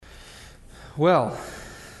Well,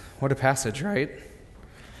 what a passage, right?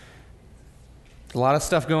 A lot of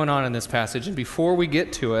stuff going on in this passage, and before we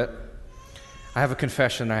get to it, I have a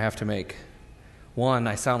confession I have to make. One,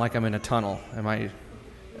 I sound like I'm in a tunnel. Am I?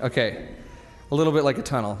 Okay, a little bit like a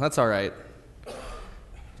tunnel. That's all right.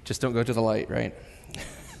 Just don't go to the light, right?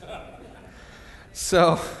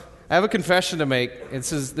 So, I have a confession to make. This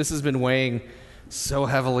has been weighing so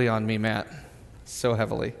heavily on me, Matt. So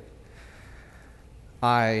heavily.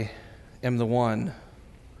 I am the one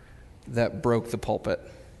that broke the pulpit.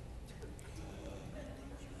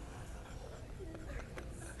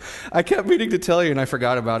 I kept meaning to tell you, and I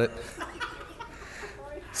forgot about it.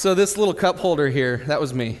 So this little cup holder here, that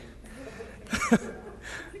was me.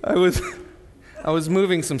 I was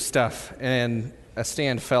moving some stuff, and a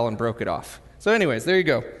stand fell and broke it off. So anyways, there you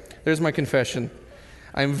go. There's my confession.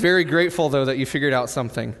 I'm very grateful, though, that you figured out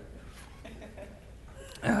something.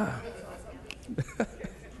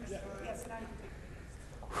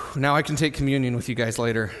 Now I can take communion with you guys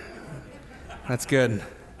later. That's good.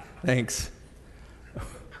 Thanks.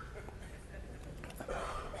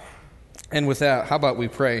 And with that, how about we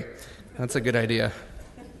pray? That's a good idea.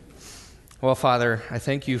 Well, Father, I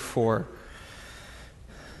thank you for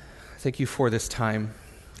this time.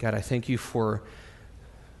 God, I thank you for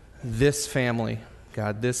this family,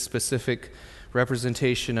 God, this specific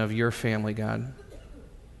representation of your family, God.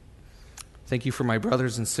 Thank you for my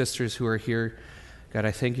brothers and sisters who are here. God,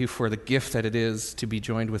 I thank you for the gift that it is to be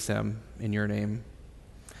joined with them in your name.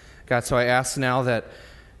 God, so I ask now that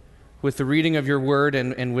with the reading of your word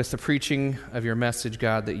and with the preaching of your message,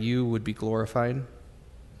 God, that you would be glorified.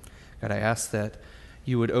 God, I ask that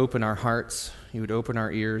you would open our hearts, you would open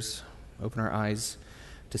our ears, open our eyes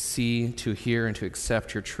to see, to hear, and to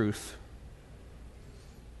accept your truth.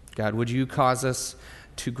 God, would you cause us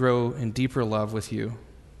to grow in deeper love with you?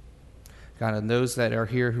 God, and those that are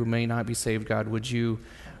here who may not be saved, God, would you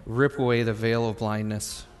rip away the veil of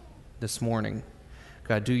blindness this morning?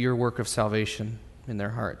 God, do your work of salvation in their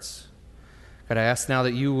hearts. God, I ask now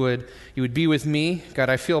that you would be with me. God,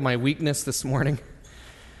 I feel my weakness this morning.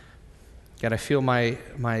 God, I feel my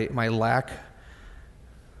lack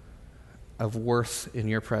of worth in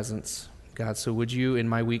your presence. God, so would you, in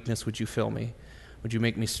my weakness, would you fill me? Would you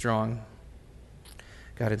make me strong?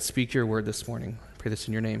 God, and speak your word this morning. I pray this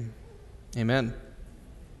in your name. Amen.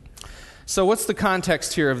 So what's the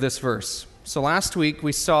context here of this verse? So last week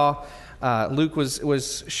we saw Luke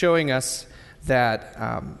was showing us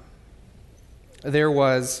that there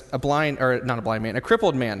was a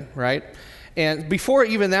crippled man, right? And before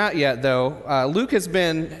even that yet, though, Luke has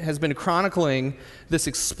been chronicling this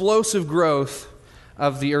explosive growth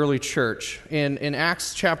of the early church. In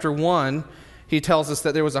Acts chapter 1, he tells us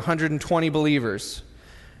that there was 120 believers.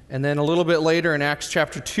 And then a little bit later in Acts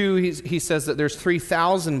chapter 2, he says that there's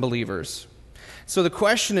 3,000 believers. So the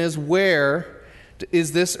question is, where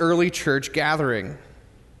is this early church gathering?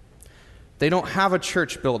 They don't have a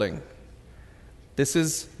church building. This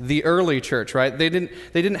is the early church, right? They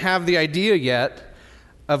didn't have the idea yet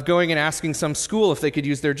of going and asking some school if they could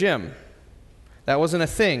use their gym. That wasn't a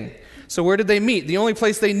thing. So where did they meet? The only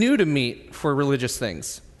place they knew to meet for religious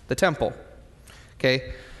things, the temple.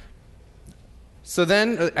 Okay? So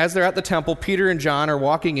then, as they're at the temple, Peter and John are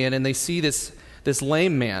walking in, and they see this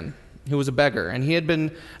lame man who was a beggar. And he had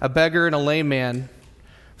been a beggar and a lame man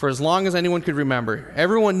for as long as anyone could remember.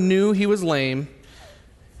 Everyone knew he was lame,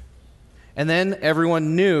 and then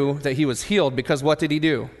everyone knew that he was healed, because what did he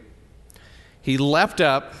do? He leapt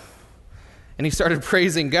up, and he started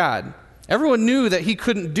praising God. Everyone knew that he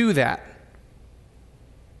couldn't do that.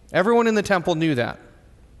 Everyone in the temple knew that.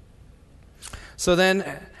 So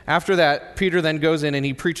then, after that, Peter then goes in and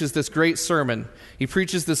he preaches this great sermon. He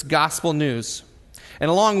preaches this gospel news. And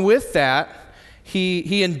along with that, he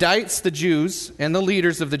indicts the Jews and the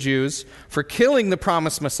leaders of the Jews for killing the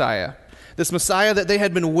promised Messiah. This Messiah that they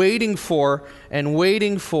had been waiting for and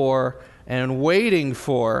waiting for and waiting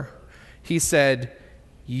for. He said,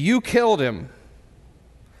 "You killed him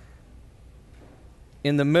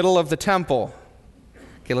in the middle of the temple."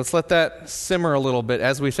 Okay, let's let that simmer a little bit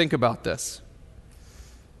as we think about this.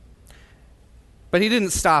 But he didn't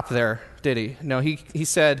stop there, did he? No, he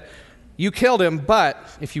said, "You killed him, but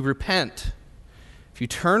if you repent, if you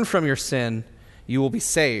turn from your sin, you will be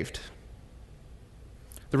saved."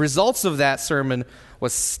 The results of that sermon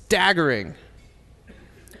was staggering.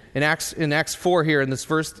 In Acts 4 here, in this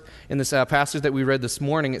passage that we read this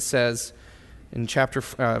morning, it says in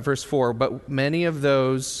verse 4, "But many of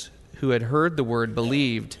those who had heard the word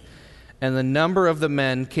believed, and the number of the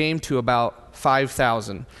men came to about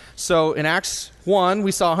 5,000. So in Acts 1,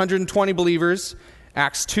 we saw 120 believers.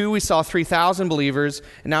 Acts 2, we saw 3,000 believers,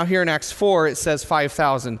 and now here in Acts 4, it says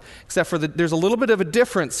 5,000, except for there's a little bit of a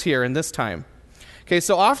difference here in this time. Okay,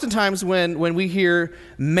 so oftentimes when we hear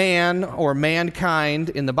man or mankind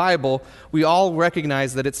in the Bible, we all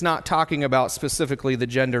recognize that it's not talking about specifically the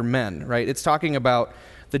gender men, right? It's talking about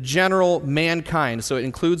the general mankind, so it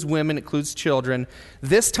includes women, it includes children.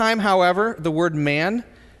 This time, however, the word man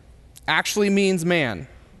actually means man.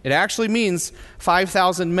 It actually means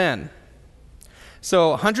 5,000 men.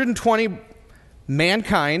 So 120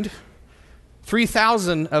 mankind,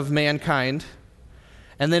 3,000 of mankind,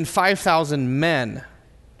 and then 5,000 men.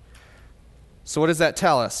 So what does that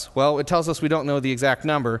tell us? Well, it tells us we don't know the exact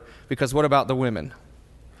number, because what about the women?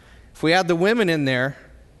 If we add the women in there,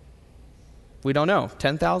 we don't know.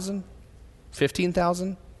 10,000?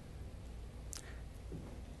 15,000?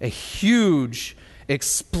 A huge,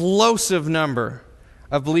 explosive number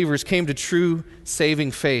of believers came to true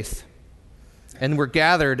saving faith and were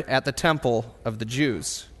gathered at the temple of the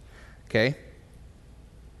Jews. Okay?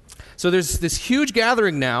 So there's this huge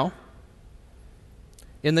gathering now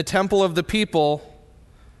in the temple of the people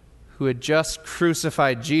who had just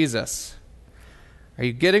crucified Jesus. Are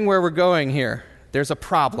you getting where we're going here? There's a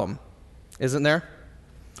problem, isn't there?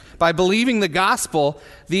 By believing the gospel,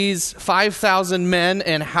 these 5,000 men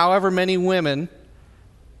and however many women,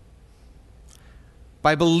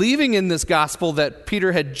 by believing in this gospel that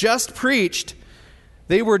Peter had just preached,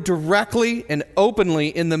 they were directly and openly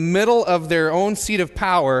in the middle of their own seat of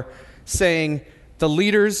power saying, the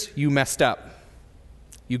leaders, you messed up.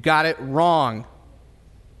 You got it wrong.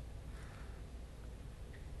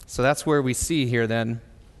 So that's where we see here then,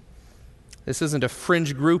 this isn't a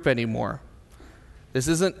fringe group anymore. This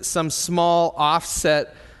isn't some small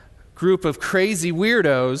offset group of crazy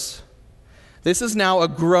weirdos. This is now a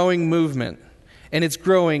growing movement, and it's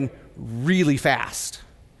growing really fast.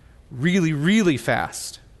 Really, really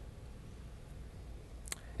fast.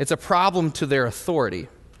 It's a problem to their authority.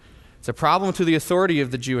 It's a problem to the authority of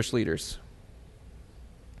the Jewish leaders.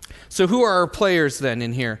 So who are our players then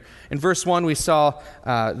in here? In verse 1, we saw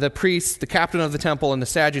the priests, the captain of the temple, and the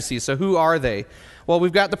Sadducees. So who are they? Well,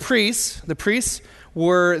 we've got the priests. The priests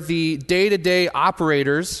were the day-to-day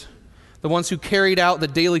operators, the ones who carried out the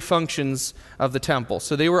daily functions of the temple.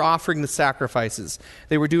 So they were offering the sacrifices.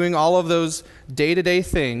 They were doing all of those day-to-day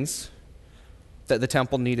things that the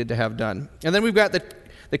temple needed to have done. And then we've got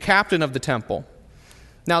the captain of the temple.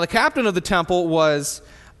 Now, the captain of the temple was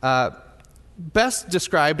best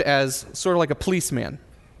described as sort of like a policeman.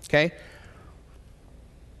 Okay?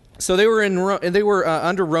 So they were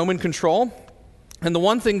under Roman control. And the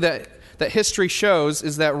one thing that history shows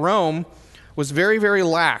is that Rome was very, very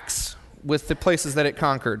lax with the places that it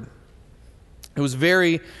conquered. It was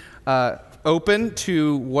very open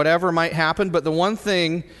to whatever might happen, but the one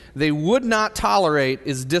thing they would not tolerate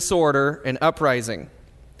is disorder and uprising.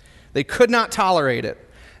 They could not tolerate it.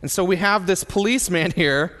 And so we have this policeman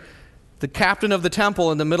here, the captain of the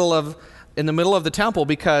temple, in the middle of the temple,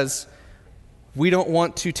 because we don't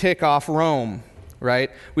want to tick off Rome, right?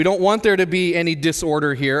 We don't want there to be any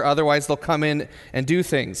disorder here, otherwise they'll come in and do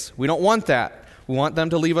things. We don't want that. We want them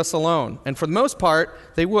to leave us alone. And for the most part,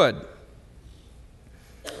 they would.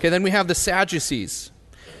 Okay, then we have the Sadducees.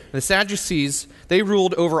 The Sadducees, they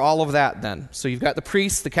ruled over all of that then. So you've got the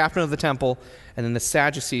priests, the captain of the temple, and then the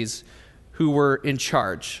Sadducees who were in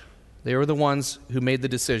charge. They were the ones who made the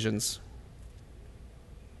decisions.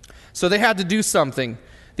 So they had to do something.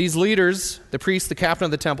 These leaders, the priests, the captain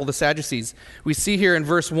of the temple, the Sadducees, we see here in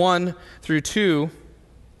verse 1 through 2,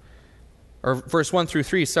 or verse 1 through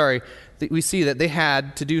 3, we see that they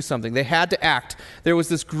had to do something. They had to act. There was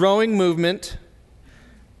this growing movement.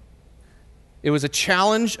 It was a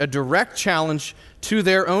challenge, a direct challenge to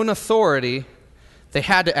their own authority. They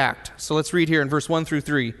had to act. So let's read here in verse 1 through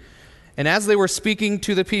 3. And as they were speaking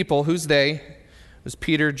to the people, who's they? It was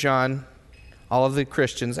Peter, John, all of the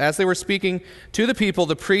Christians. As they were speaking to the people,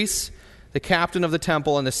 the priests, the captain of the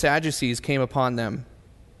temple, and the Sadducees came upon them,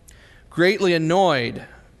 greatly annoyed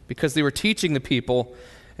because they were teaching the people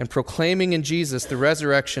and proclaiming in Jesus the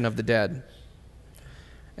resurrection of the dead.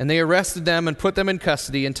 And they arrested them and put them in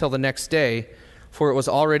custody until the next day, for it was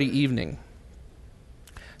already evening.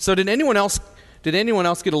 So did anyone else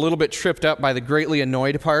get a little bit tripped up by the greatly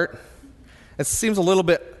annoyed part? It seems a little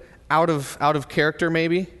bit out of character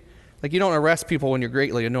maybe. Like you don't arrest people when you're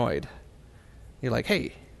greatly annoyed. You're like,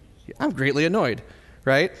 hey, I'm greatly annoyed,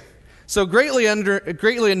 right? So greatly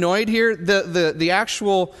annoyed here, the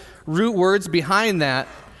actual root words behind that,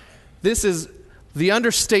 this is the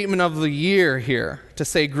understatement of the year here to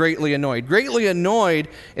say greatly annoyed. Greatly annoyed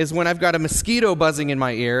is when I've got a mosquito buzzing in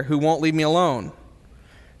my ear who won't leave me alone.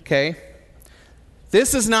 Okay?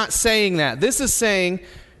 This is not saying that. This is saying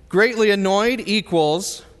greatly annoyed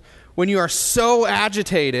equals when you are so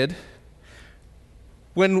agitated,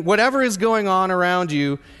 when whatever is going on around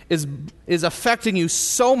you is affecting you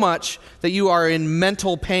so much that you are in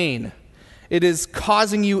mental pain. It is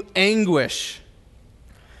causing you anguish.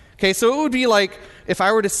 Okay, so it would be like if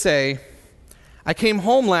I were to say, I came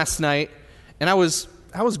home last night and I was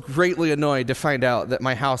greatly annoyed to find out that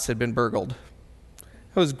my house had been burgled.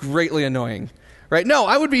 It was greatly annoying. Right? No,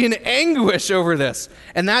 I would be in anguish over this.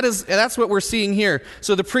 And that's what we're seeing here.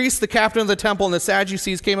 So the priests, the captain of the temple, and the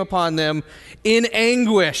Sadducees came upon them in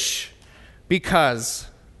anguish because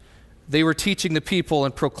they were teaching the people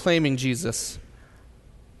and proclaiming Jesus.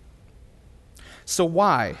 So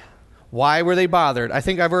why? Why were they bothered? I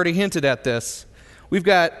think I've already hinted at this. We've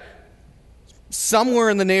got somewhere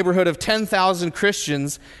in the neighborhood of 10,000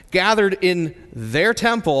 Christians gathered in their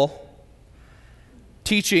temple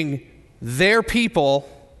teaching their people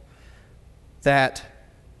that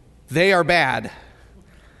they are bad.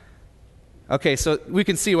 Okay, so we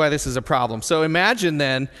can see why this is a problem. So imagine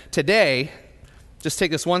then today, just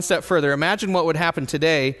take this one step further. Imagine what would happen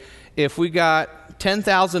today if we got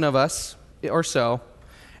 10,000 of us or so,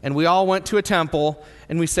 and we all went to a temple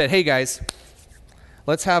and we said, hey guys,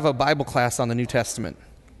 let's have a Bible class on the New Testament.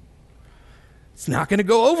 It's not going to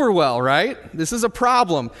go over well, right? This is a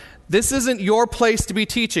problem. This isn't your place to be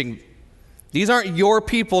teaching. These aren't your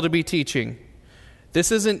people to be teaching.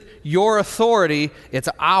 This isn't your authority, it's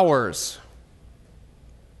ours.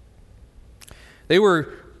 They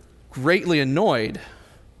were greatly annoyed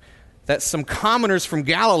that some commoners from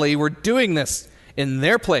Galilee were doing this in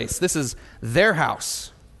their place. This is their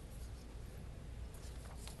house.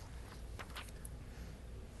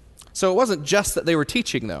 So it wasn't just that they were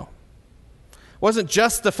teaching, though. It wasn't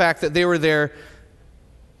just the fact that they were there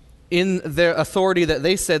in their authority that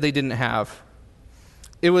they said they didn't have.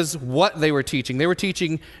 It was what they were teaching. They were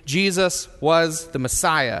teaching Jesus was the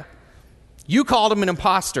Messiah. You called him an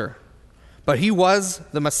imposter, but he was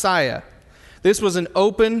the Messiah. This was an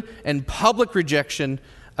open and public rejection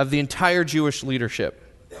of the entire Jewish leadership.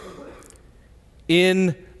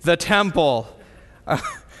 In the temple.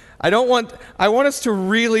 I want us to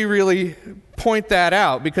really, really point that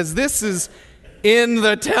out, because this is in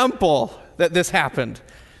the temple that this happened.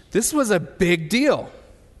 This was a big deal.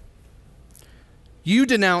 You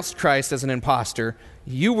denounced Christ as an imposter.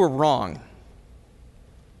 You were wrong.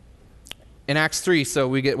 In Acts 3, so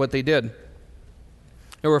we get what they did.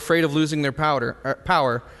 They were afraid of losing their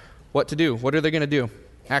power. What to do? What are they going to do?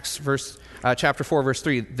 Acts chapter 4, verse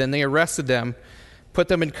 3. Then they arrested them, put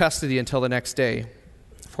them in custody until the next day,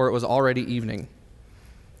 for it was already evening.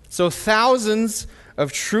 So thousands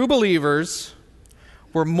of true believers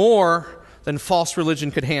were more than false religion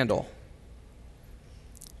could handle.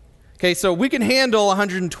 Okay, so we can handle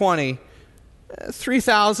 120.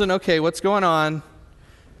 3,000, okay, what's going on?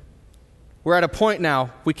 We're at a point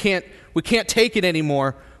now. We can't take it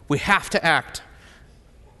anymore. We have to act.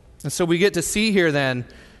 And so we get to see here then,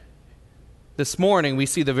 this morning, we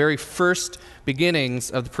see the very first beginnings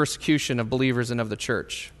of the persecution of believers and of the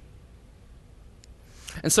church.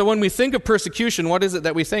 And so when we think of persecution, what is it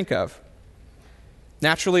that we think of?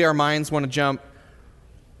 Naturally, our minds want to jump.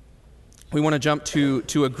 We want to jump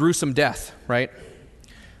to a gruesome death, right?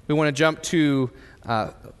 We want to jump to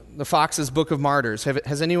the Fox's Book of Martyrs.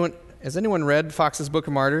 Has anyone read Fox's Book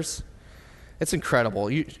of Martyrs? It's incredible.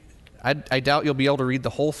 I doubt you'll be able to read the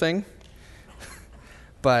whole thing,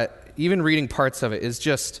 but even reading parts of it is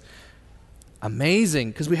just amazing,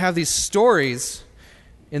 because we have these stories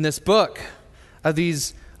in this book of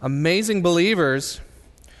these amazing believers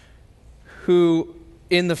who,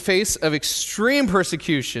 in the face of extreme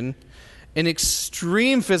persecution and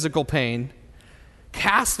extreme physical pain,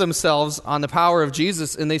 cast themselves on the power of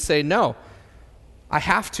Jesus, and they say, no, I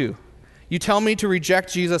have to. You tell me to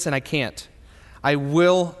reject Jesus, and I can't. I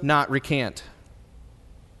will not recant.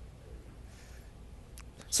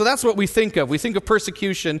 So that's what we think of. We think of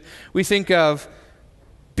persecution. We think of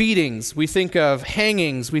beatings. We think of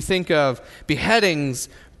hangings. We think of beheadings,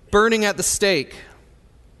 burning at the stake.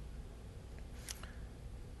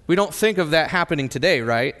 We don't think of that happening today,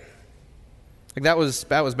 right? Like that was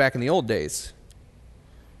back in the old days.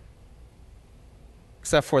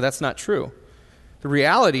 Except for that's not true. The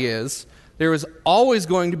reality is there is always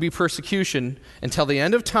going to be persecution until the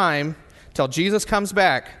end of time, till Jesus comes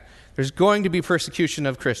back. There's going to be persecution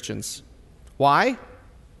of Christians. Why?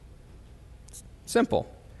 Simple.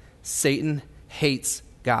 Satan hates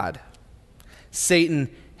God. Satan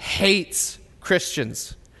hates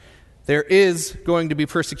Christians. There is going to be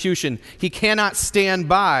persecution. He cannot stand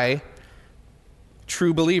by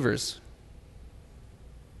true believers.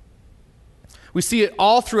 We see it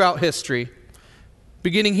all throughout history,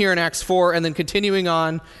 beginning here in Acts 4 and then continuing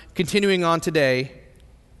on today,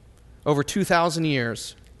 over 2,000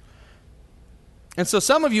 years. And so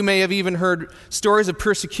some of you may have even heard stories of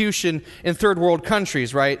persecution in third world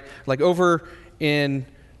countries, right? Like over in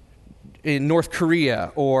North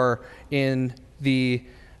Korea or in the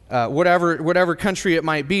whatever country it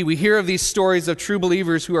might be. We hear of these stories of true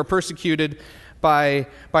believers who are persecuted by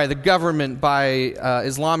the government, by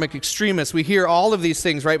Islamic extremists. We hear all of these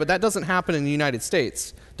things, right? But that doesn't happen in the United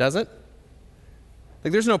States, does it?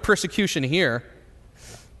 Like, there's no persecution here.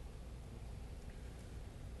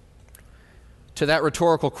 To that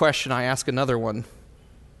rhetorical question, I ask another one.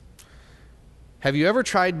 Have you ever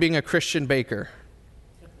tried being a Christian baker?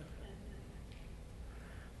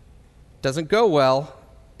 Doesn't go well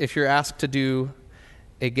if you're asked to do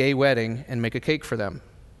a gay wedding and make a cake for them,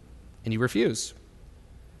 and you refuse.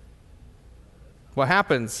 What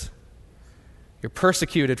happens? You're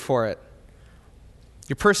persecuted for it.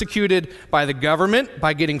 You're persecuted by the government,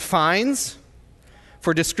 by getting fines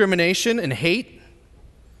for discrimination and hate.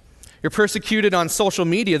 You're persecuted on social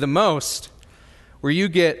media the most, where you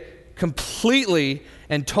get completely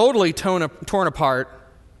and totally torn apart,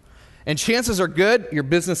 and chances are good your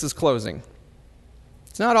business is closing.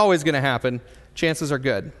 It's not always going to happen. Chances are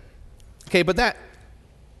good. Okay, but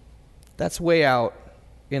that's way out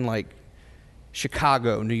in like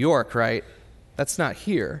Chicago, New York, right? That's not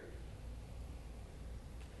here.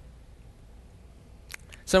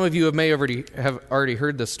 Some of you may have already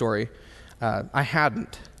heard this story. I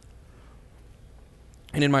hadn't.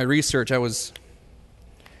 And in my research,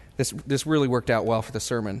 this really worked out well for the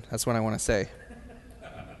sermon. That's what I want to say.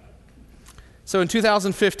 So in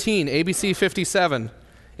 2015, ABC 57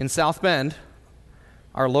 in South Bend,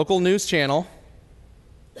 our local news channel,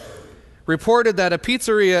 reported that a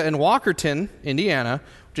pizzeria in Walkerton, Indiana,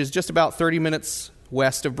 which is just about 30 minutes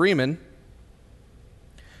west of Bremen,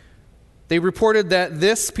 they reported that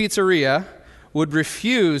this pizzeria would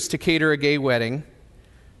refuse to cater a gay wedding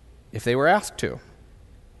if they were asked to.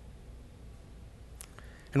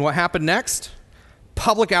 And what happened next?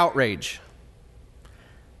 Public outrage.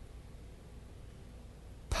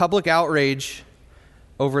 Public outrage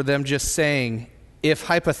over them just saying, if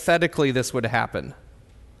hypothetically this would happen.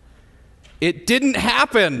 It didn't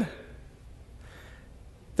happen.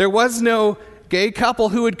 There was no gay couple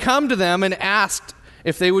who would come to them and asked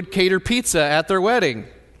if they would cater pizza at their wedding.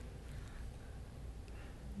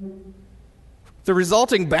 The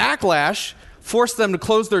resulting backlash forced them to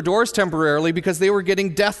close their doors temporarily because they were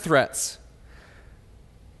getting death threats,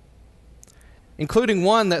 including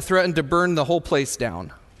one that threatened to burn the whole place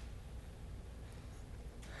down.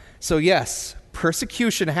 So yes,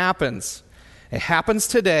 persecution happens. It happens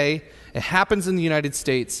today, it happens in the United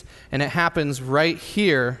States, and it happens right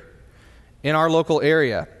here in our local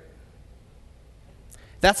area.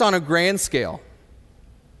 That's on a grand scale.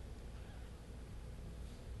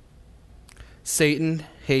 Satan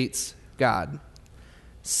hates God.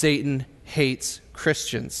 Satan hates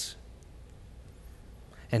Christians.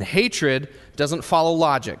 And hatred doesn't follow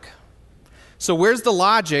logic. So where's the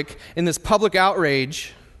logic in this public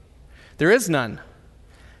outrage? There is none.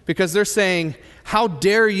 Because they're saying, how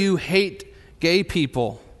dare you hate gay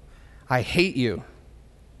people? I hate you.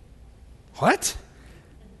 What?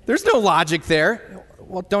 There's no logic there.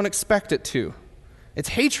 Well, don't expect it to. It's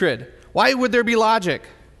hatred. Why would there be logic?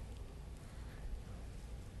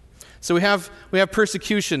 So we have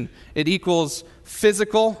persecution. It equals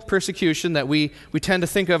physical persecution that we tend to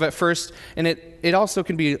think of at first, and it also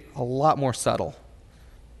can be a lot more subtle.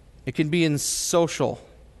 It can be in social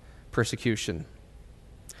persecution.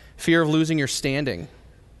 Fear of losing your standing.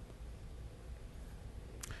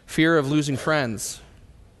 Fear of losing friends.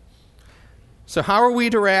 So how are we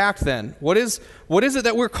to react then? What is it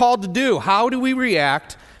that we're called to do? How do we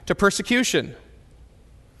react to persecution?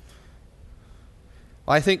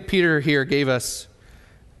 Well, I think Peter here gave us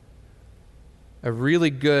a really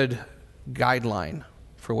good guideline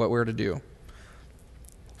for what we're to do.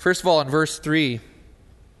 First of all, in verse 3,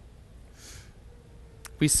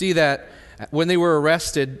 we see that when they were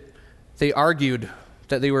arrested, they argued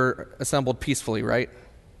that they were assembled peacefully, right?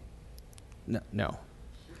 No.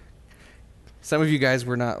 Some of you guys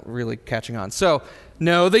were not really catching on. So,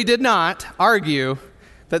 no, they did not argue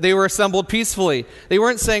that they were assembled peacefully. They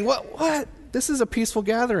weren't saying, what? This is a peaceful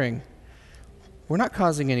gathering. We're not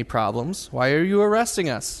causing any problems. Why are you arresting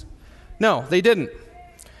us? No, they didn't.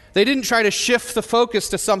 They didn't try to shift the focus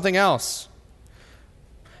to something else.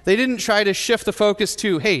 They didn't try to shift the focus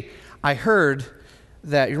to, hey, I heard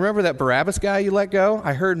that, you remember that Barabbas guy you let go?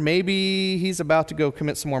 I heard maybe he's about to go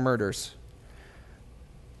commit some more murders.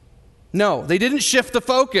 No, they didn't shift the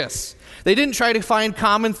focus. They didn't try to find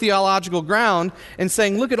common theological ground and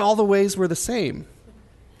saying, look at all the ways we're the same.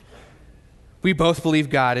 We both believe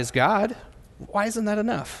God is God. Why isn't that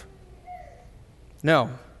enough?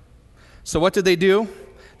 No. So what did they do?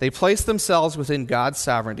 They placed themselves within God's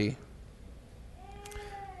sovereignty.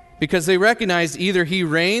 Because they recognized either he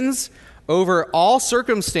reigns over all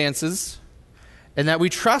circumstances and that we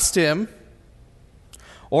trust him,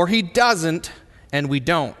 or he doesn't and we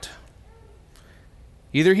don't.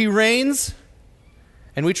 Either he reigns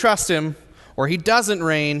and we trust him, or he doesn't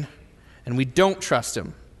reign and we don't trust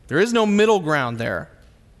him. There is no middle ground there.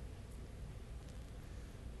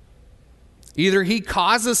 Either he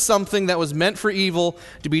causes something that was meant for evil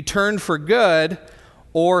to be turned for good,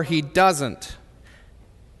 or he doesn't.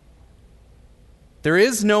 There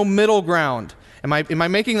is no middle ground. Am I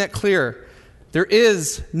making that clear? There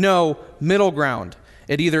is no middle ground.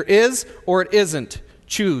 It either is or it isn't.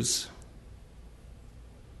 Choose.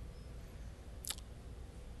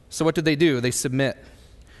 So what did they do? They submit.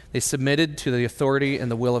 They submitted to the authority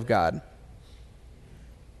and the will of God.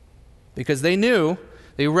 Because they knew,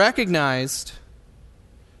 they recognized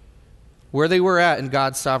where they were at in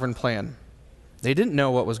God's sovereign plan. They didn't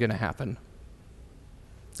know what was going to happen.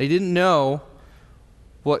 They didn't know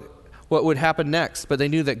what would happen next, but they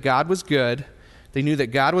knew that God was good, they knew that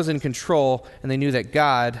God was in control, and they knew that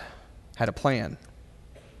God had a plan.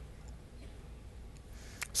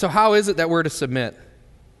 So how is it that we're to submit?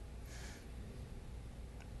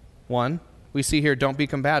 One, we see here, don't be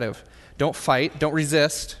combative. Don't fight. Don't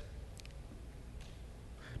resist.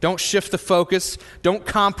 Don't shift the focus. Don't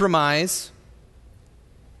compromise.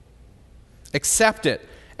 Accept it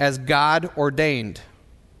as God ordained.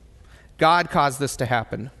 God caused this to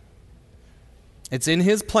happen. It's in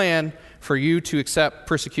his plan for you to accept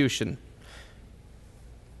persecution.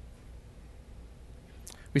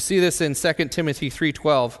 We see this in 2 Timothy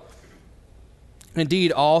 3:12.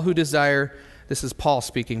 Indeed, all who desire, this is Paul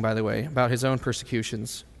speaking, by the way, about his own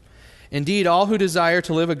persecutions. Indeed, all who desire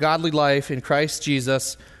to live a godly life in Christ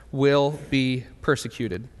Jesus will be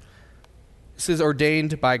persecuted. This is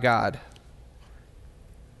ordained by God.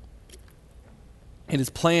 It is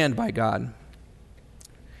planned by God.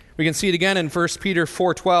 We can see it again in 1 Peter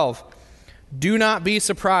 4:12. Do not be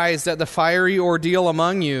surprised at the fiery ordeal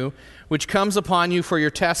among you, which comes upon you for your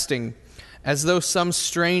testing, as though some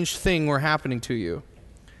strange thing were happening to you.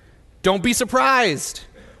 Don't be surprised.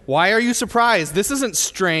 Why are you surprised? This isn't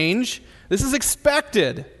strange. This is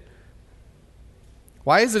expected.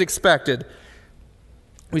 Why is it expected?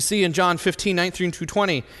 We see in John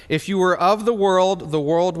 15:19-20, if you were of the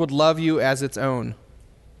world would love you as its own.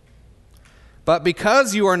 But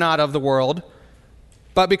because you are not of the world,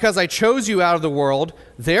 but because I chose you out of the world,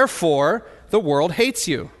 therefore the world hates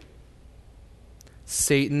you.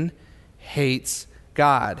 Satan hates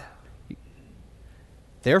God.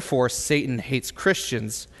 Therefore, Satan hates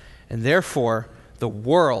Christians, and therefore the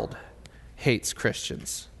world hates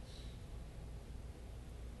Christians.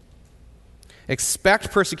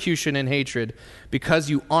 Expect persecution and hatred because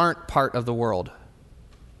you aren't part of the world.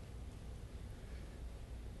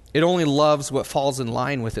 It only loves what falls in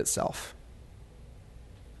line with itself.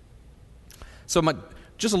 So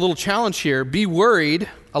just a little challenge here. Be worried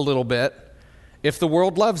a little bit if the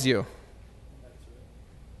world loves you.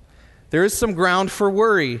 There is some ground for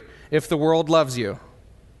worry if the world loves you.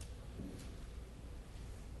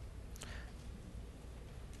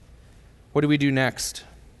 What do we do next?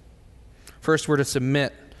 First, we're to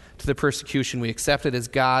submit to the persecution. We accept it as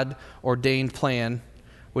God-ordained plan.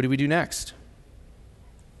 What do we do next?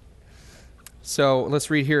 So let's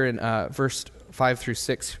read here in verse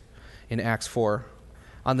 5-6 in Acts 4.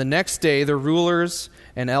 On the next day, the rulers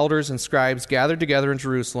and elders and scribes gathered together in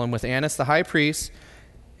Jerusalem with Annas the high priest,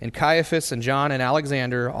 and Caiaphas and John and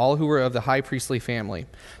Alexander, all who were of the high priestly family.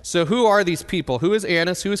 So who are these people? Who is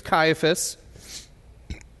Annas? Who is Caiaphas?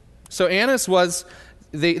 So Annas was,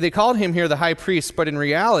 they called him here the high priest, but in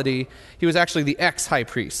reality, he was actually the ex-high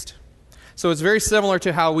priest. So it's very similar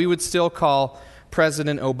to how we would still call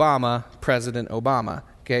President Obama.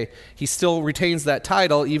 Okay? He still retains that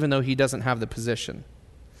title even though he doesn't have the position.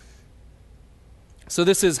 So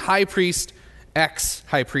this is high priest,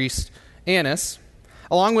 ex-high priest Annas,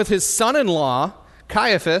 along with his son-in-law,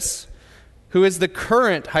 Caiaphas, who is the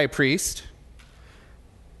current high priest.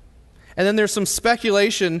 And then there's some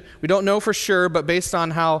speculation, we don't know for sure, but based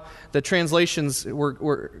on how the translations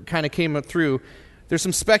were kind of came through, there's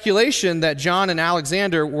some speculation that John and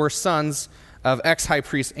Alexander were sons of ex-high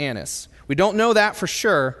priest Annas. We don't know that for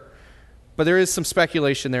sure, but there is some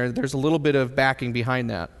speculation there. There's a little bit of backing behind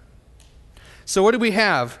that. So what do we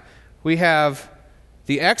have? We have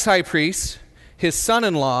the ex-high priest, his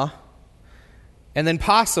son-in-law, and then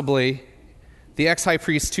possibly the ex-high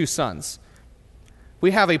priest's 2 sons.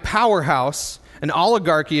 We have a powerhouse, an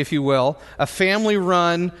oligarchy, if you will, a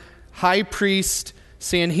family-run high priest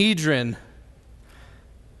Sanhedrin.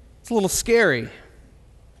 It's a little scary.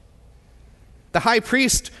 The high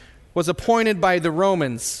priest was appointed by the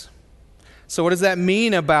Romans. So what does that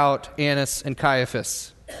mean about Annas and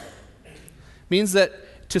Caiaphas? It means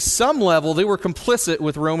that to some level they were complicit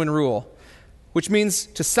with Roman rule, which means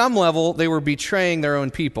to some level they were betraying their own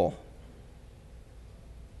people.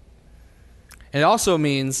 And it also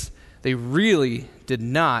means they really did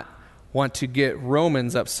not want to get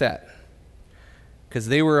Romans upset, because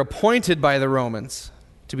they were appointed by the Romans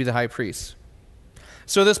to be the high priests.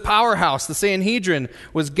 So this powerhouse, the Sanhedrin,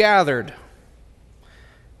 was gathered.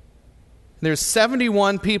 There's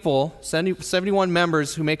 71 people, 71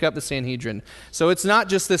 members who make up the Sanhedrin. So it's not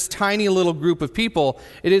just this tiny little group of people.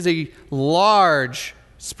 It is a large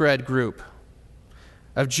spread group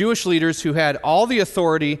of Jewish leaders who had all the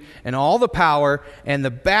authority and all the power and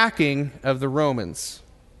the backing of the Romans.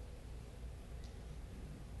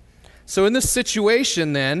 So in this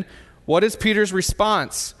situation then, what is Peter's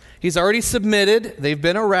response? He's already submitted. They've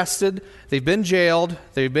been arrested. They've been jailed.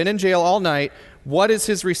 They've been in jail all night. What is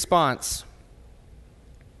his response?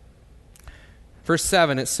 Verse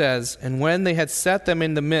 7, it says, "And when they had set them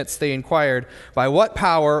in the midst, they inquired, 'By what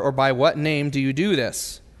power or by what name do you do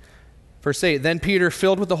this?' Verse 8, "Then Peter,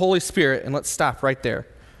 filled with the Holy Spirit," and let's stop right there.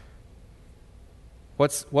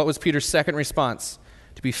 What was Peter's second response?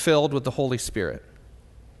 To be filled with the Holy Spirit.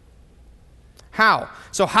 How?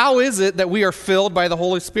 So how is it that we are filled by the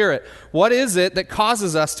Holy Spirit? What is it that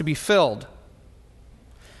causes us to be filled?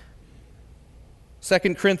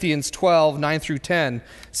 2 Corinthians 12, 9 through 10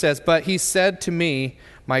 says, "But he said to me,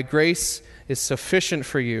 'My grace is sufficient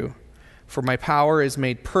for you, for my power is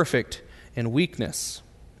made perfect in weakness.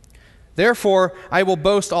 Therefore, I will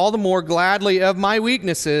boast all the more gladly of my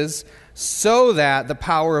weaknesses, so that the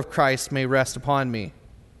power of Christ may rest upon me.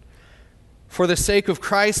 For the sake of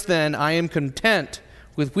Christ, then, I am content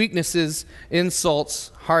with weaknesses,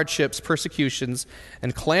 insults, hardships, persecutions,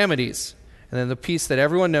 and calamities.' And then the piece that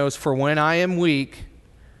everyone knows, 'For when I am weak,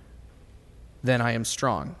 then I am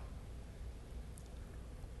strong.'"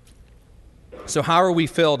 So how are we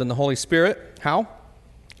filled in the Holy Spirit? How?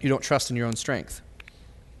 You don't trust in your own strength.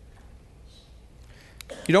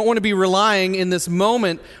 You don't want to be relying in this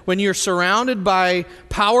moment when you're surrounded by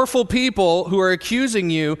powerful people who are accusing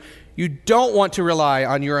you. You don't want to rely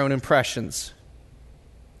on your own impressions.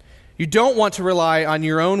 You don't want to rely on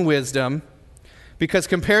your own wisdom, because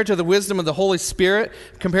compared to the wisdom of the Holy Spirit,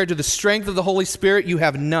 compared to the strength of the Holy Spirit, you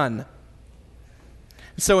have none.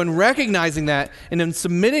 So in recognizing that, and in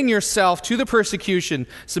submitting yourself to the persecution,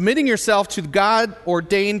 submitting yourself to the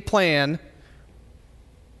God-ordained plan,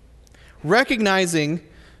 recognizing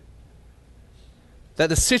that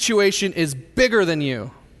the situation is bigger than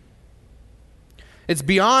you, it's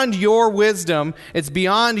beyond your wisdom, it's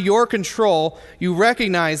beyond your control, you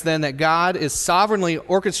recognize then that God is sovereignly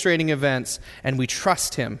orchestrating events, and we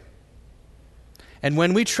trust Him. And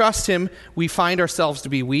when we trust Him, we find ourselves to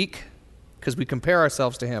be weak, because we compare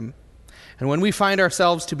ourselves to Him. And when we find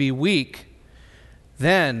ourselves to be weak,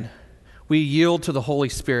 then we yield to the Holy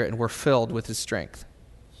Spirit and we're filled with His strength.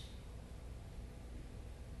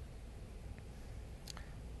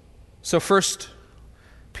 So first,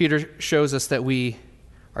 Peter shows us that we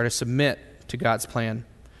are to submit to God's plan.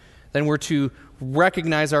 Then we're to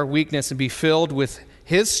recognize our weakness and be filled with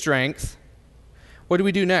His strength. What do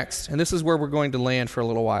we do next? And this is where we're going to land for a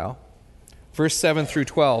little while. Verse 7 through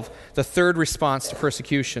 12, the third response to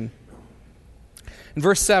persecution. In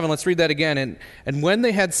verse 7, let's read that again. And when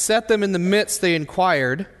they had set them in the midst, they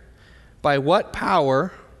inquired, "By what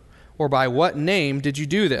power or by what name did you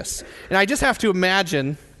do this?" And I just have to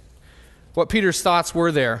imagine what Peter's thoughts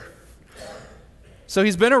were there. So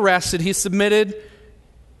he's been arrested, he's submitted,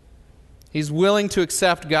 he's willing to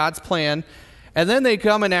accept God's plan, and then they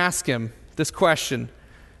come and ask him this question: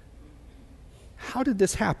 how did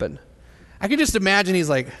this happen? I can just imagine he's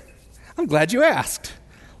like, "I'm glad you asked.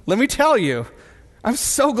 Let me tell you. I'm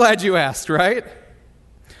so glad you asked," right?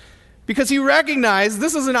 Because he recognized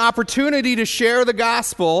this is an opportunity to share the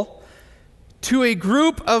gospel to a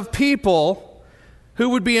group of people who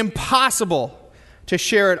would be impossible to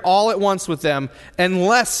share it all at once with them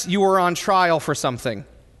unless you were on trial for something.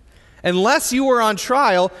 Unless you were on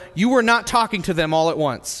trial, you were not talking to them all at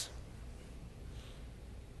once.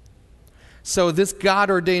 So this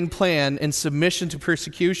God-ordained plan in submission to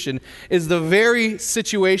persecution is the very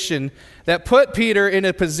situation that put Peter in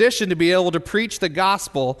a position to be able to preach the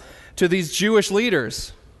gospel to these Jewish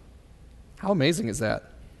leaders. How amazing is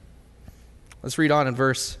that? Let's read on in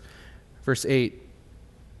verse 8.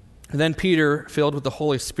 Then Peter, filled with the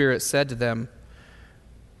Holy Spirit, said to them,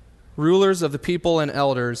 "Rulers of the people and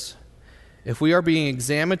elders, if we are being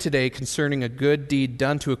examined today concerning a good deed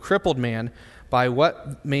done to a crippled man, by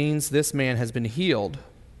what means this man has been healed?"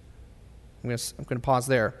 I'm going to pause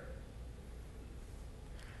there.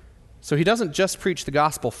 So he doesn't just preach the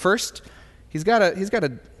gospel. First, he's got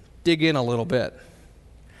to dig in a little bit.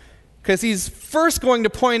 Because he's first going to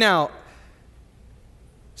point out,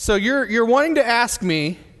 so you're wanting to ask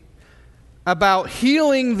me about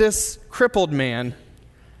healing this crippled man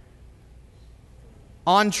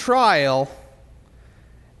on trial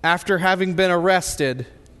after having been arrested,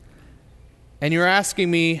 and you're asking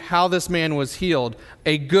me how this man was healed.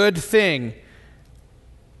 A good thing.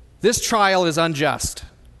 This trial is unjust.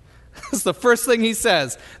 That's the first thing he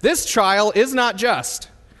says. This trial is not just.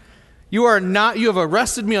 You have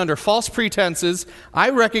arrested me under false pretenses. I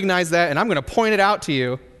recognize that, and I'm going to point it out to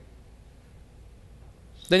you.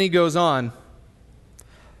 Then he goes on.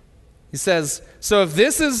 He says, so if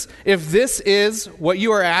this is what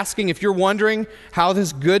you are asking, if you're wondering how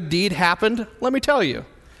this good deed happened, let me tell you.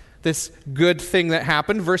 This good thing that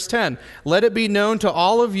happened, verse 10, let it be known to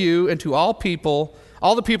all of you and to all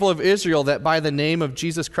the people of Israel, that by the name of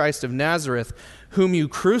Jesus Christ of Nazareth, whom you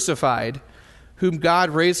crucified, whom God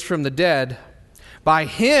raised from the dead, by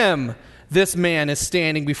him this man is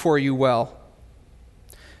standing before you well.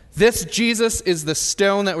 This Jesus is the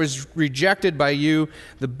stone that was rejected by you,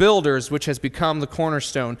 the builders, which has become the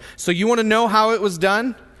cornerstone. So you want to know how it was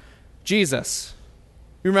done? Jesus.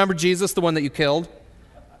 You remember Jesus, the one that you killed?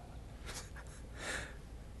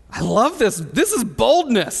 I love this. This is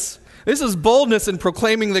boldness. This is boldness in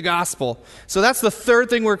proclaiming the gospel. So that's the third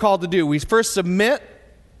thing we're called to do. We first submit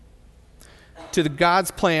to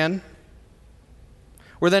God's plan.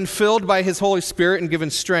 We're then filled by his Holy Spirit and given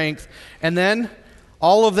strength. And then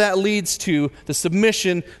all of that leads to the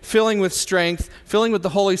submission, filling with strength, filling with the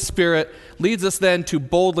Holy Spirit, leads us then to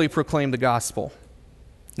boldly proclaim the gospel.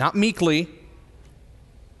 Not meekly,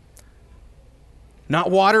 not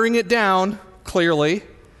watering it down, clearly.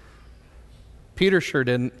 Peter sure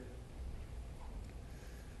didn't.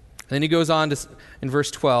 Then he goes on to, in verse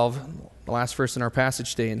 12, the last verse in our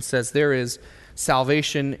passage today, and says, there is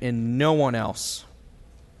salvation in no one else,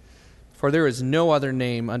 for there is no other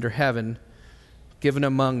name under heaven given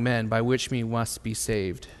among men by which we must be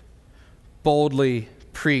saved. Boldly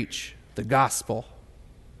preach the gospel.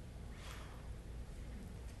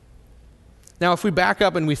 Now, if we back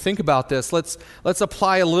up and we think about this, let's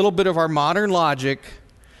apply a little bit of our modern logic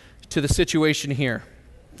to the situation here.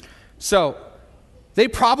 So, they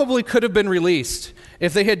probably could have been released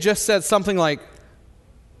if they had just said something like,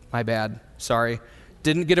 my bad, sorry,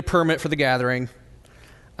 didn't get a permit for the gathering.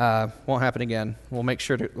 Won't happen again. We'll make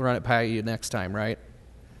sure to run it by you next time, right?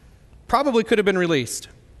 Probably could have been released.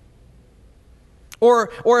 Or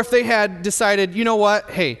if they had decided, you know what,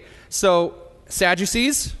 hey, so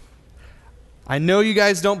Sadducees, I know you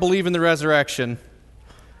guys don't believe in the resurrection,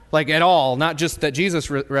 like at all, not just that Jesus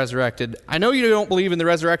resurrected. I know you don't believe in the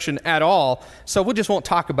resurrection at all, so we just won't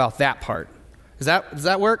talk about that part. Does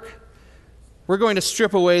that work? We're going to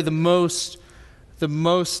strip away the most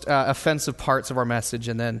offensive parts of our message,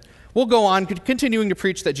 and then we'll go on continuing to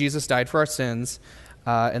preach that Jesus died for our sins,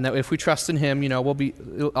 and that if we trust in him,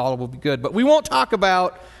 all will be good. But we won't talk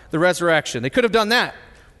about the resurrection. They could have done that.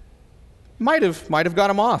 Might have got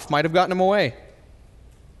him off. Might have gotten him away.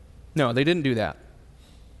 No, they didn't do that.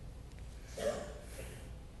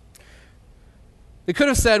 They could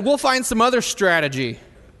have said, we'll find some other strategy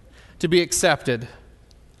to be accepted.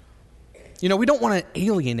 We don't want to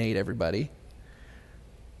alienate everybody.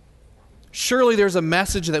 Surely there's a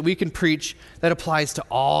message that we can preach that applies to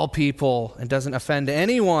all people and doesn't offend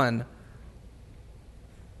anyone.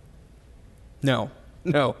 No.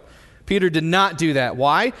 Peter did not do that.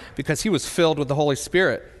 Why? Because he was filled with the Holy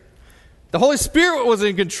Spirit. The Holy Spirit was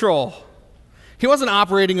in control. He wasn't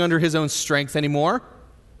operating under his own strength anymore.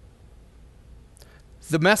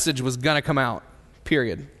 The message was going to come out,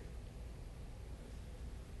 period.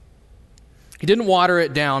 He didn't water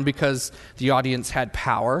it down because the audience had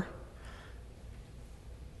power.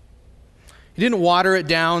 He didn't water it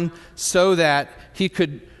down so that he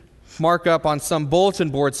could mark up on some bulletin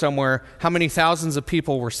board somewhere how many thousands of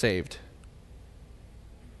people were saved.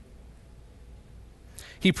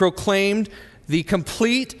 He proclaimed the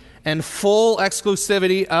complete and full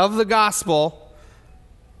exclusivity of the gospel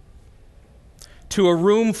to a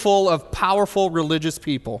room full of powerful religious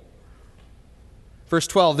people. Verse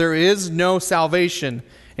 12, there is no salvation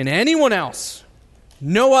in anyone else,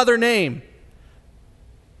 no other name.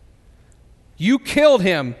 You killed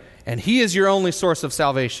him, and he is your only source of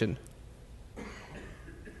salvation.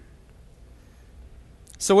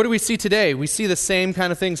 So what do we see today? We see the same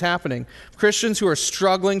kind of things happening. Christians who are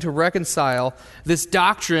struggling to reconcile this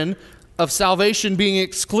doctrine of salvation being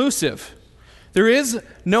exclusive. There is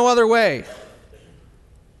no other way.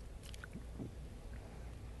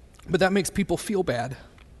 But that makes people feel bad.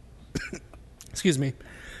 Excuse me.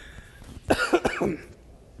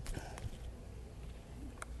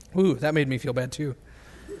 Ooh, that made me feel bad too.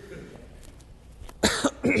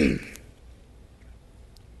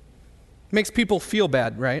 Makes people feel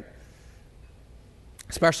bad, right?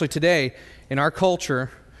 Especially today in our culture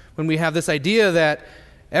when we have this idea that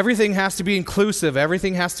everything has to be inclusive,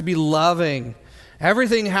 everything has to be loving,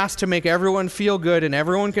 everything has to make everyone feel good, and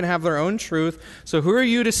everyone can have their own truth. So who are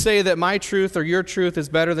you to say that my truth or your truth is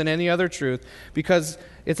better than any other truth? Because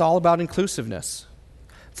it's all about inclusiveness.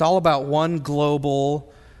 It's all about one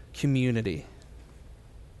global community.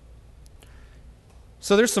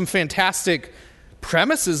 So there's some fantastic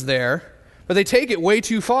premises there, but they take it way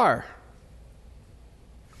too far.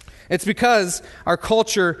 It's because our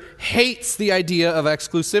culture hates the idea of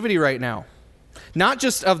exclusivity right now. Not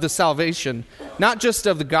just of the salvation, not just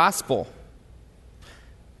of the gospel.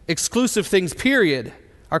 Exclusive things, period,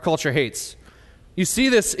 our culture hates. You see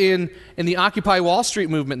this in the Occupy Wall Street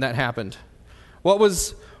movement that happened. What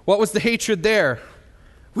was the hatred there?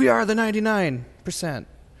 We are the 99%.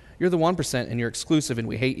 You're the 1% and you're exclusive and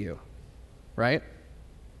we hate you. Right?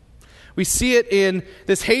 We see it in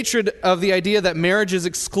this hatred of the idea that marriage is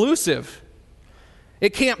exclusive.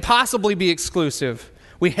 It can't possibly be exclusive.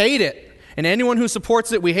 We hate it. And anyone who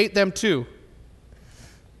supports it, we hate them too.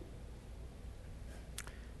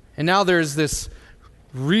 And now there's this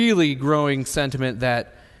really growing sentiment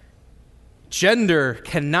that gender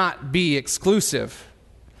cannot be exclusive.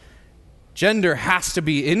 Gender has to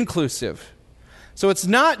be inclusive. So it's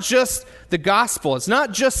not just the gospel, it's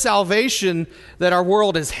not just salvation that our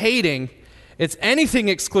world is hating, it's anything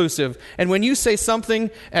exclusive. And when you say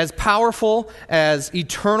something as powerful as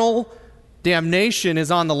eternal damnation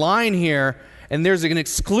is on the line here, and there's an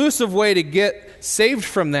exclusive way to get saved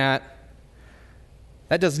from that,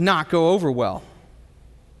 that does not go over well.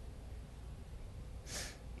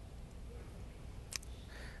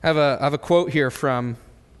 I have a quote here from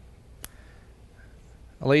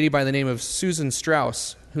a lady by the name of Susan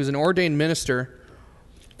Strauss, who's an ordained minister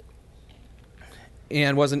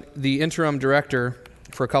and was the interim director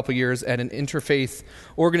for a couple years at an interfaith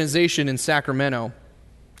organization in Sacramento.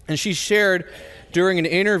 And she shared during an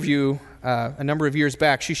interview a number of years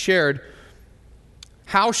back, she shared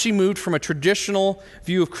how she moved from a traditional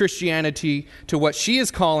view of Christianity to what she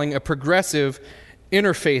is calling a progressive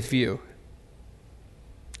interfaith view.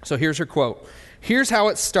 So here's her quote. Here's how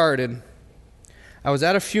it started. I was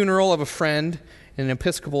at a funeral of a friend in an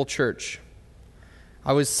Episcopal church.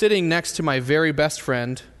 I was sitting next to my very best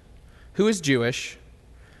friend, who is Jewish,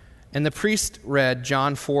 and the priest read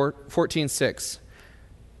John 14:6.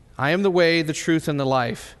 I am the way, the truth, and the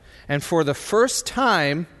life. And for the first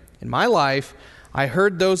time in my life, I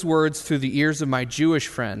heard those words through the ears of my Jewish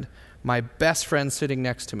friend, my best friend sitting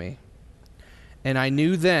next to me. And I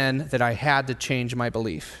knew then that I had to change my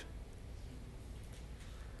belief.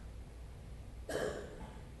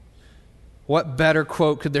 What better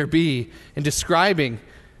quote could there be in describing,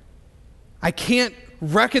 I can't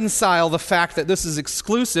reconcile the fact that this is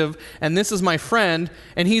exclusive and this is my friend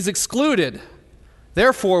and he's excluded.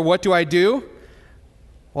 Therefore, what do?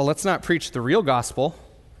 Well, let's not preach the real gospel.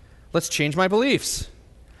 Let's change my beliefs.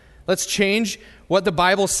 Let's change what the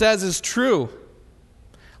Bible says is true.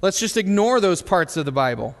 Let's just ignore those parts of the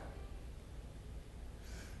Bible.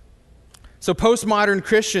 So postmodern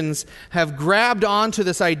Christians have grabbed onto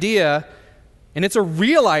this idea, and it's a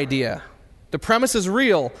real idea. The premise is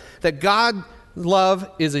real, that God's love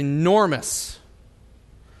is enormous.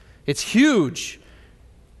 It's huge.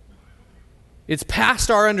 It's past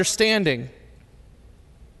our understanding.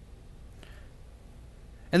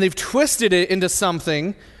 And they've twisted it into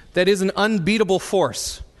something that is an unbeatable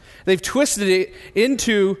force. They've twisted it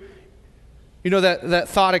into, that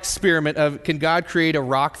thought experiment of, can God create a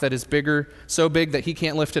rock that is bigger, so big that he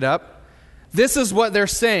can't lift it up? This is what they're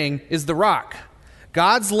saying is the rock.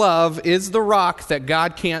 God's love is the rock that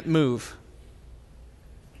God can't move.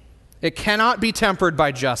 It cannot be tempered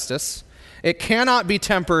by justice. It cannot be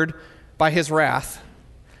tempered by his wrath.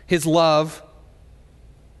 His love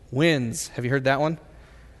wins. Have you heard that one?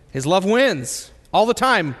 His love wins. all the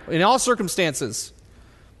time, in all circumstances.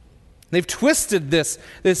 They've twisted this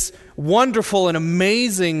wonderful and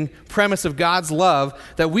amazing premise of God's love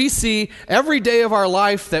that we see every day of our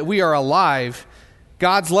life that we are alive.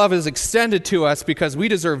 God's love is extended to us because we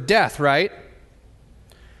deserve death, right?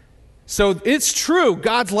 So it's true,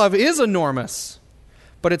 God's love is enormous,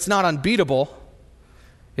 but it's not unbeatable.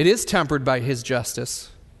 It is tempered by his justice.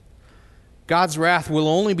 God's wrath will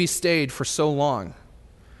only be stayed for so long.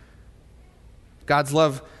 God's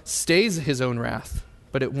love stays his own wrath,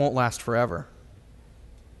 but it won't last forever.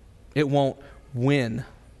 It won't win.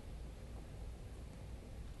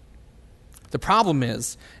 The problem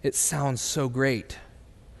is, it sounds so great.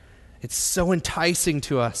 It's so enticing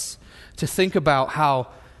to us to think about how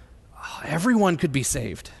everyone could be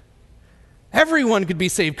saved. Everyone could be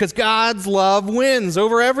saved because God's love wins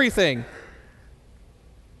over everything.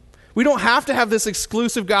 We don't have to have this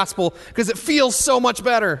exclusive gospel because it feels so much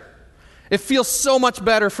better. It feels so much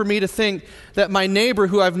better for me to think that my neighbor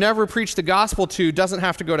who I've never preached the gospel to doesn't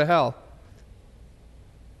have to go to hell.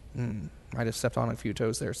 Might have stepped on a few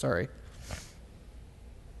toes there, sorry.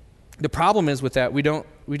 The problem is with that,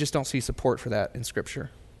 we just don't see support for that in Scripture.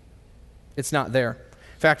 It's not there.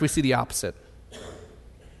 In fact, we see the opposite.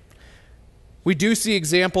 We do see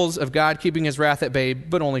examples of God keeping his wrath at bay,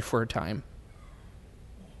 but only for a time.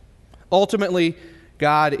 Ultimately,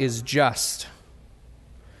 God is just.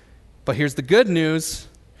 But here's the good news.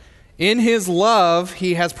 In his love,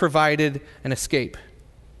 he has provided an escape.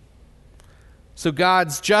 So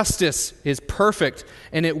God's justice is perfect,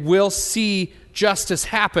 and it will see justice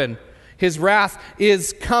happen. His wrath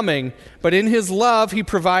is coming, but in his love, he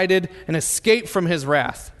provided an escape from his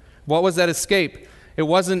wrath. What was that escape? It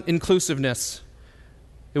wasn't inclusiveness.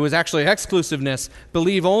 It was actually exclusiveness.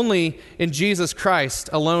 Believe only in Jesus Christ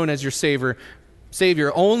alone as your Savior,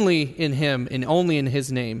 only in him and only in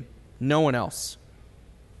his name. No one else.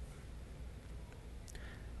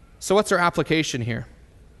 So what's our application here?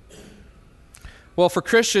 Well, for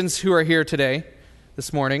Christians who are here today,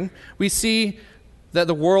 this morning, we see that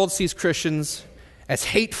the world sees Christians as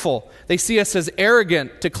hateful. They see us as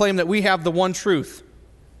arrogant to claim that we have the one truth.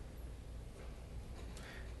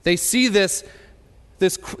 They see this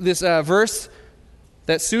verse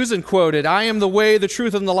that Susan quoted, I am the way, the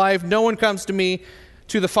truth, and the life. No one comes to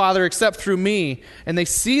the Father except through me. And they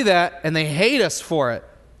see that and they hate us for it.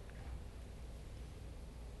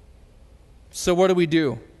 So what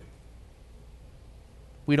do?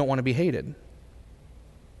 We don't want to be hated.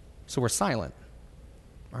 So we're silent,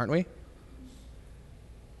 aren't we?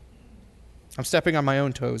 I'm stepping on my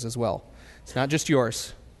own toes as well. It's not just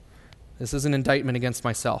yours. This is an indictment against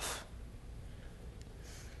myself.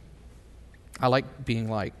 I like being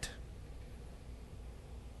liked.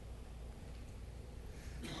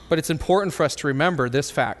 But it's important for us to remember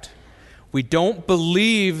this fact. We don't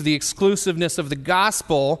believe the exclusiveness of the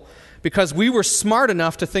gospel because we were smart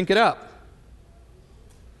enough to think it up.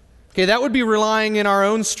 Okay, that would be relying in our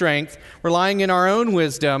own strength, relying in our own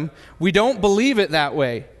wisdom. We don't believe it that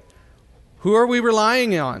way. Who are we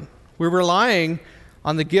relying on? We're relying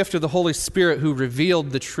on the gift of the Holy Spirit who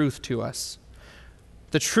revealed the truth to us.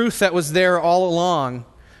 The truth that was there all along,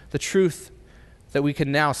 the truth that we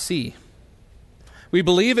can now see. We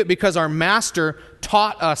believe it because our Master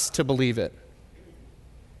taught us to believe it.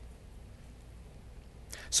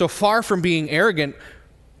 So far from being arrogant,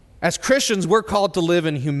 as Christians, we're called to live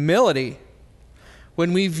in humility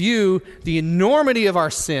when we view the enormity of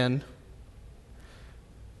our sin,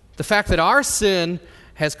 the fact that our sin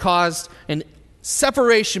has caused a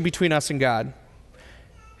separation between us and God.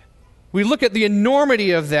 We look at the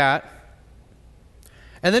enormity of that,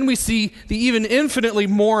 and then we see the even infinitely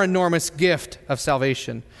more enormous gift of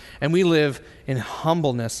salvation. And we live in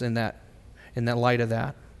humbleness in that light of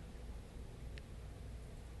that.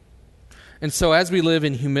 And so as we live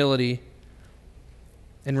in humility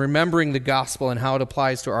and remembering the gospel and how it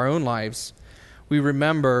applies to our own lives, we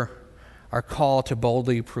remember our call to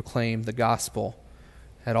boldly proclaim the gospel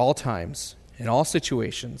at all times, in all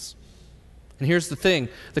situations. And here's the thing,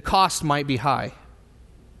 the cost might be high.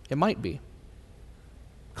 It might be.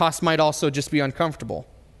 Cost might also just be uncomfortable.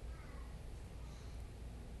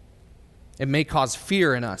 It may cause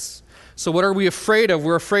fear in us. So what are we afraid of?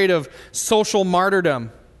 We're afraid of social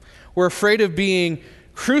martyrdom. We're afraid of being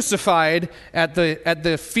crucified at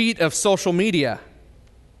the feet of social media.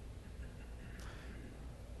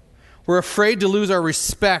 We're afraid to lose our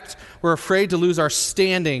respect. We're afraid to lose our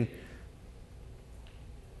standing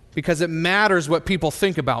because it matters what people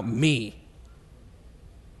think about me.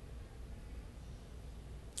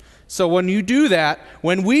 So when we do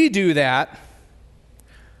that,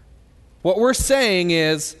 what we're saying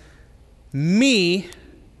is, me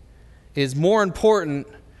is more important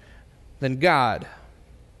than God.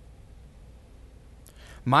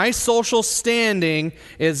 My social standing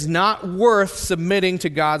is not worth submitting to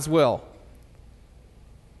God's will.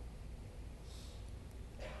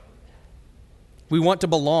 We want to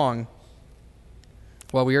belong.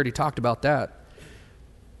 Well, we already talked about that.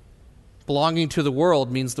 Belonging to the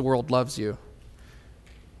world means the world loves you.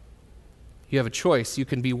 You have a choice. You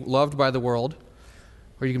can be loved by the world,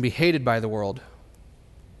 or you can be hated by the world.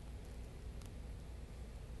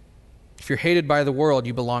 If you're hated by the world,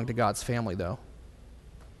 you belong to God's family, though.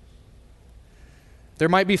 There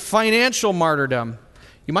might be financial martyrdom.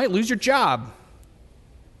 You might lose your job.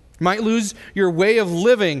 You might lose your way of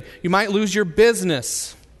living. You might lose your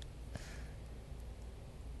business.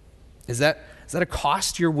 Is that a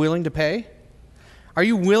cost you're willing to pay? Are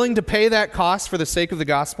you willing to pay that cost for the sake of the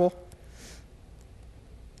gospel?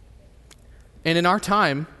 And in our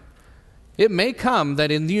time, it may come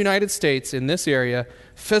that in the United States, in this area,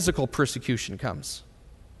 physical persecution comes.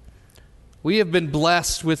 We have been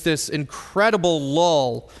blessed with this incredible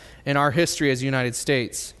lull in our history as the United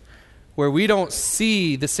States, where we don't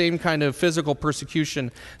see the same kind of physical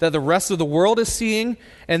persecution that the rest of the world is seeing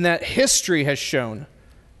and that history has shown.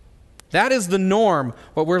 That is the norm.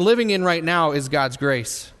 What we're living in right now is God's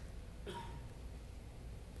grace.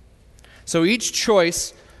 So each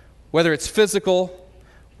choice, whether it's physical,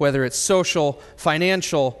 whether it's social,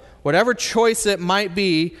 financial, whatever choice it might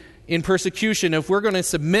be in persecution, if we're going to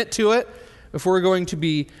submit to it, if we're going to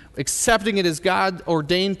be accepting it as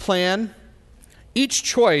God-ordained plan, each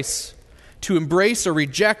choice to embrace or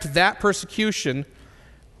reject that persecution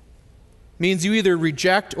means you either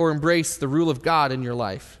reject or embrace the rule of God in your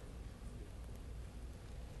life.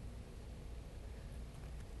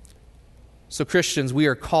 So Christians, we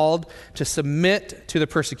are called to submit to the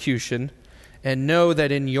persecution and know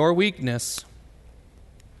that in your weakness,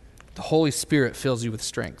 the Holy Spirit fills you with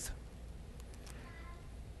strength.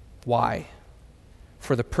 Why?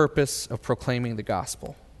 For the purpose of proclaiming the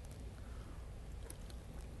gospel.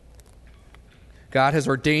 God has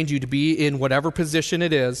ordained you to be in whatever position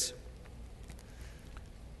it is,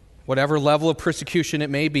 whatever level of persecution it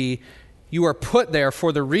may be. You are put there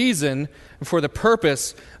for the reason and for the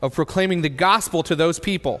purpose of proclaiming the gospel to those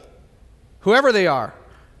people, whoever they are,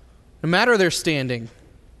 no matter their standing.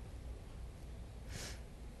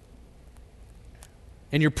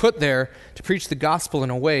 And you're put there to preach the gospel in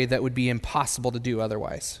a way that would be impossible to do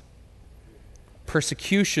otherwise.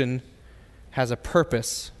 Persecution has a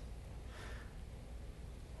purpose.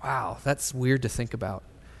 Wow, that's weird to think about.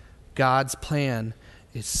 God's plan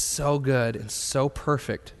is so good and so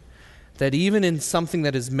perfect that even in something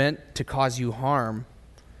that is meant to cause you harm,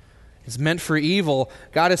 is meant for evil,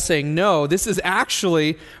 God is saying, no, this is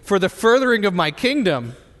actually for the furthering of my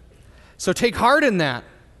kingdom. So take heart in that.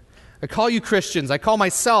 I call you Christians. I call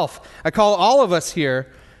myself. I call all of us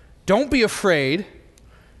here. Don't be afraid.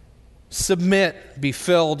 Submit, be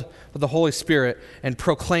filled with the Holy Spirit, and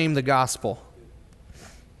proclaim the gospel.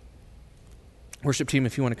 Worship team,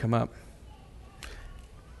 if you want to come up.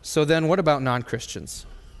 So then, what about non-Christians?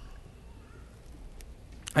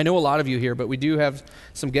 I know a lot of you here, but we do have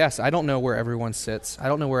some guests. I don't know where everyone sits. I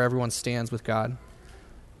don't know where everyone stands with God.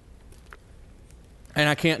 And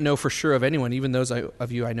I can't know for sure of anyone, even those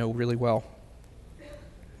of you I know really well.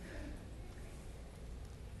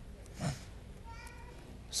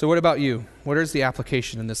 So what about you? What is the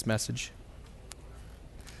application in this message?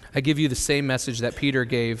 I give you the same message that Peter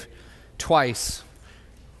gave twice,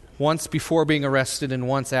 once before being arrested and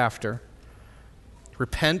once after.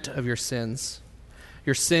 Repent of your sins.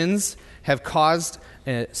 Your sins have caused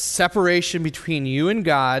a separation between you and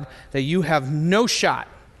God that you have no shot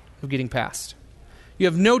of getting past. You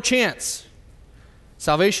have no chance.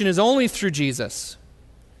 Salvation is only through Jesus.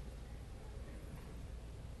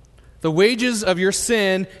 The wages of your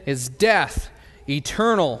sin is death,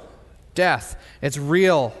 eternal death. It's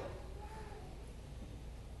real.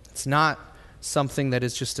 It's not something that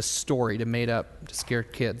is just a story to made up to scare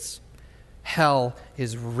kids. Hell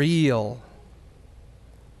is real.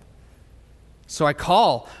 So I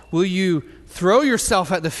call, will you throw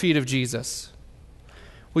yourself at the feet of Jesus?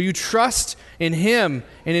 Will you trust in Him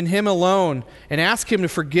and in Him alone and ask Him to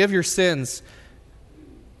forgive your sins?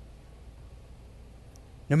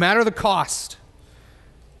 No matter the cost,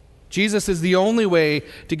 Jesus is the only way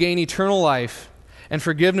to gain eternal life and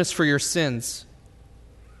forgiveness for your sins.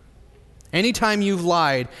 Anytime you've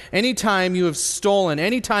lied, anytime you have stolen,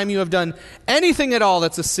 anytime you have done anything at all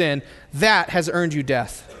that's a sin, that has earned you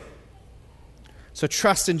death. So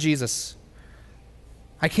trust in Jesus.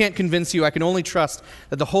 I can't convince you. I can only trust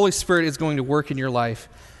that the Holy Spirit is going to work in your life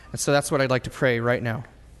And so that's what I'd like to pray right now.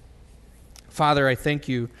 Father, I thank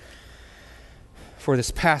you for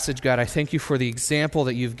this passage, God. I thank you for the example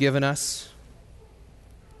that you've given us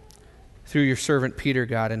through your servant Peter,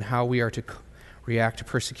 God, and how we are to react to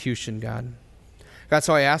persecution, God. God,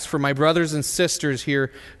 so I ask for my brothers and sisters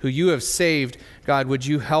here who you have saved, God, would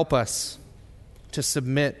you help us to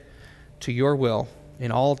submit to your will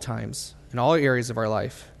in all times, in all areas of our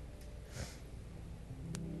life?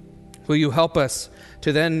 Will you help us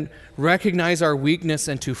to then recognize our weakness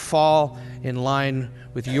and to fall in line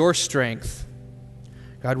with your strength?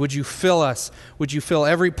 God, would you fill us? Would you fill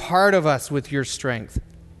every part of us with your strength?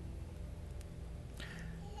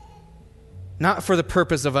 Not for the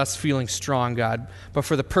purpose of us feeling strong, God, but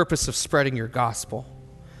for the purpose of spreading your gospel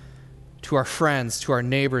to our friends, to our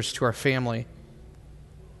neighbors, to our family.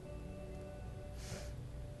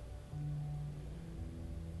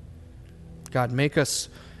 God, make us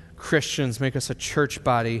Christians, make us a church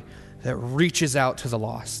body that reaches out to the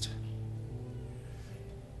lost.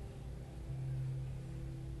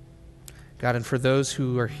 God, and for those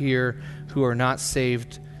who are here who are not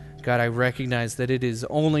saved, God, I recognize that it is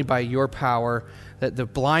only by your power that the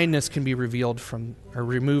blindness can be removed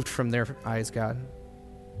from their eyes, God.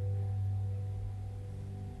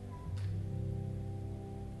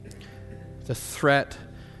 The threat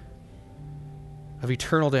of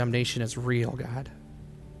eternal damnation is real, God.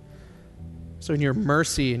 So in your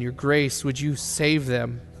mercy and your grace, would you save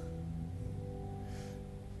them?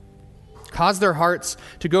 Cause their hearts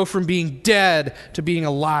to go from being dead to being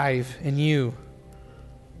alive in you.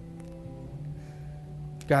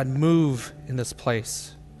 God, move in this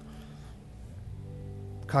place.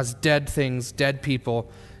 Cause dead things, dead people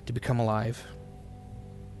to become alive.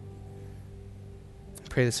 I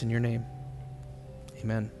pray this in your name.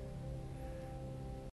 Amen.